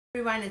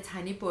Everyone, it's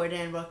Honi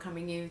Borden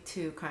welcoming you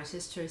to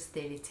Conscious Choice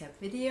Daily Tip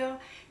video.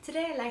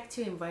 Today I'd like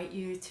to invite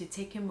you to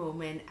take a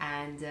moment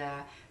and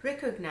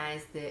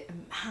recognize the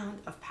amount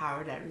of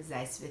power that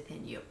resides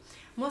within you.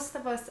 Most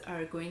of us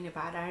are going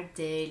about our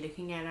day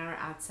looking at our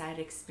outside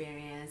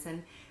experience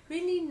and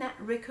really not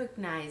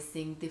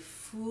recognizing the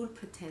full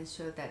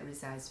potential that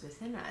resides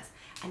within us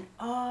and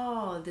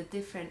all the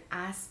different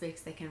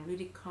aspects that can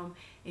really come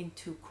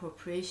into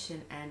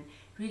cooperation and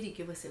really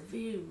give us a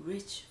very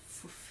rich,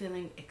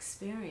 fulfilling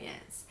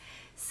experience.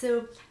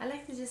 So I'd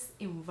like to just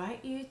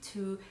invite you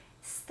to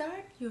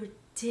start your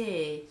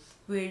day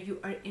where you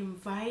are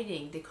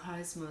inviting the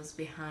cosmos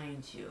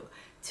behind you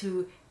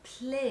to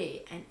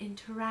play and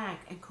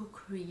interact and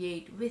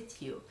co-create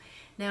with you.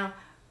 Now,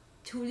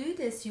 to do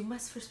this, you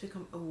must first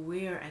become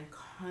aware and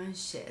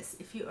conscious.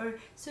 If you are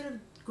sort of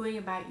going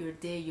about your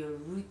day, your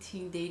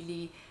routine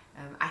daily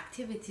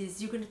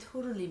activities, you're going to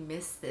totally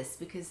miss this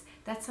because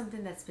that's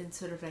something that's been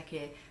sort of like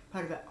a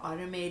part of an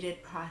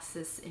automated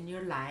process in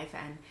your life,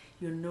 and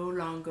you're no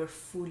longer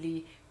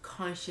fully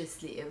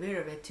consciously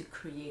aware of it to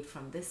create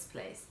from this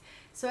place.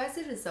 So as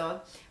a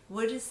result,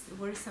 what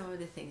are some of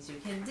the things you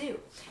can do?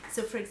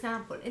 So for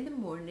example, in the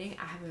morning,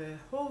 I have a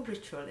whole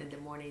ritual in the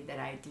morning that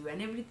I do,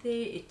 and every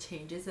day it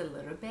changes a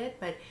little bit,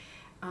 but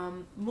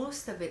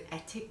most of it I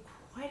take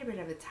quite a bit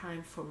of a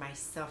time for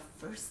myself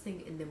first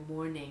thing in the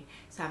morning.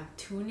 So I'm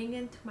tuning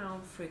into my own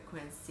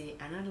frequency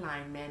and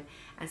alignment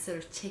and sort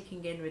of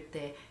checking in with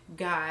the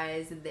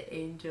guides and the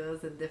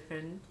angels and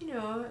different,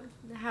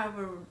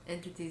 however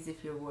entities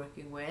if you're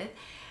working with,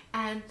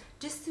 and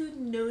just to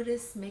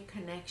notice, make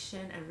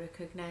connection and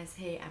recognize,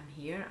 hey, I'm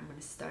here, I'm going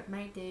to start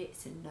my day,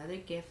 it's another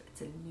gift,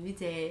 it's a new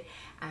day,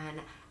 and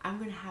I'm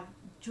going to have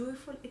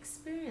joyful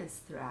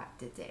experience throughout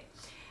the day.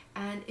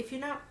 And if you're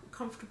not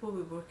comfortable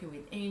with working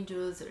with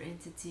angels or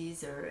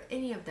entities or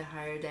any of the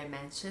higher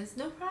dimensions,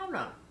 no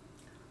problem.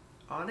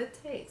 All it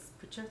takes,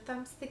 put your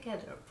thumbs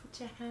together, put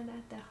your hand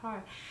at the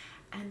heart,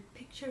 and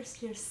picture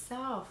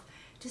yourself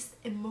just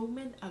a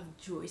moment of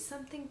joy,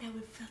 something that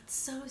would feel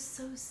so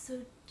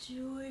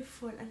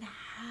joyful and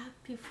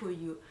happy for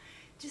you.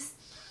 Just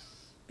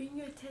bring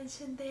your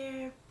attention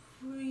there,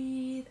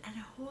 breathe, and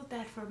hold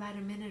that for about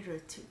a minute or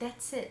two.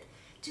 That's it.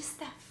 Just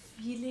that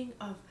feeling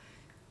of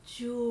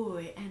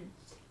joy and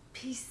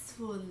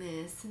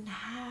peacefulness and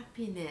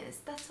happiness.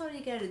 That's all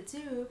you gotta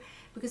do,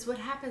 because what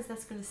happens,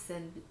 that's going to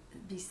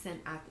be sent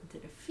out into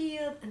the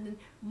field, and then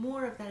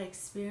more of that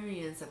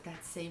experience of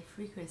that same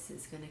frequency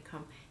is going to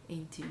come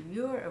into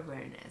your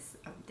awareness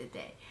of the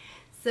day.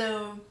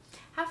 So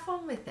have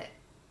fun with it.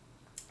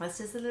 That's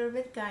just a little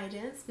bit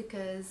guidance,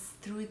 because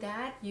through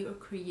that you are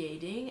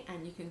creating,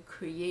 and you can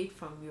create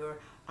from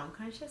your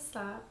unconscious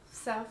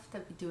self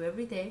that we do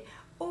every day,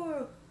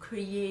 or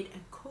create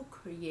and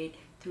co-create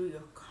through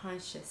your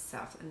conscious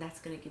self, and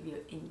that's going to give you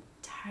an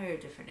entire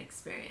different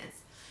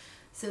experience.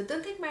 So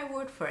don't take my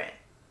word for it,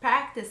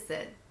 practice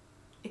it,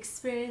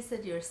 experience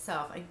it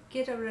yourself, and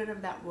get rid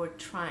of that word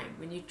trying.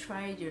 When you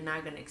try it, you're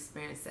not going to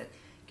experience it.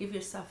 Give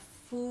yourself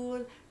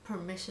full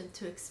permission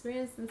to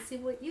experience and see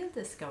what you'll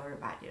discover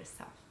about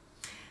yourself.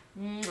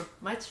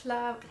 Much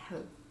love. Have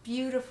a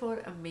beautiful,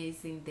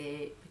 amazing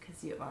day,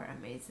 because you are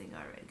amazing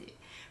already.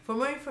 For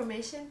more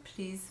information,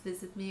 please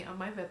visit me on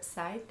my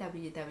website,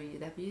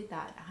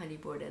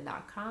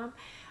 www.honiborden.com.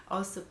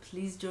 Also,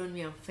 please join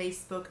me on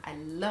Facebook. I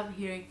love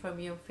hearing from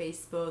you on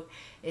Facebook.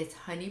 It's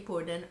Honi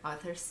Borden,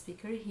 author,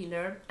 speaker,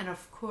 healer, and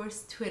of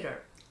course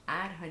Twitter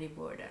 @Honi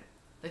Borden.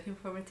 Looking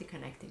forward to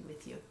connecting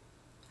with you.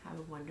 Have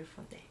a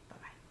wonderful day.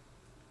 Bye-bye.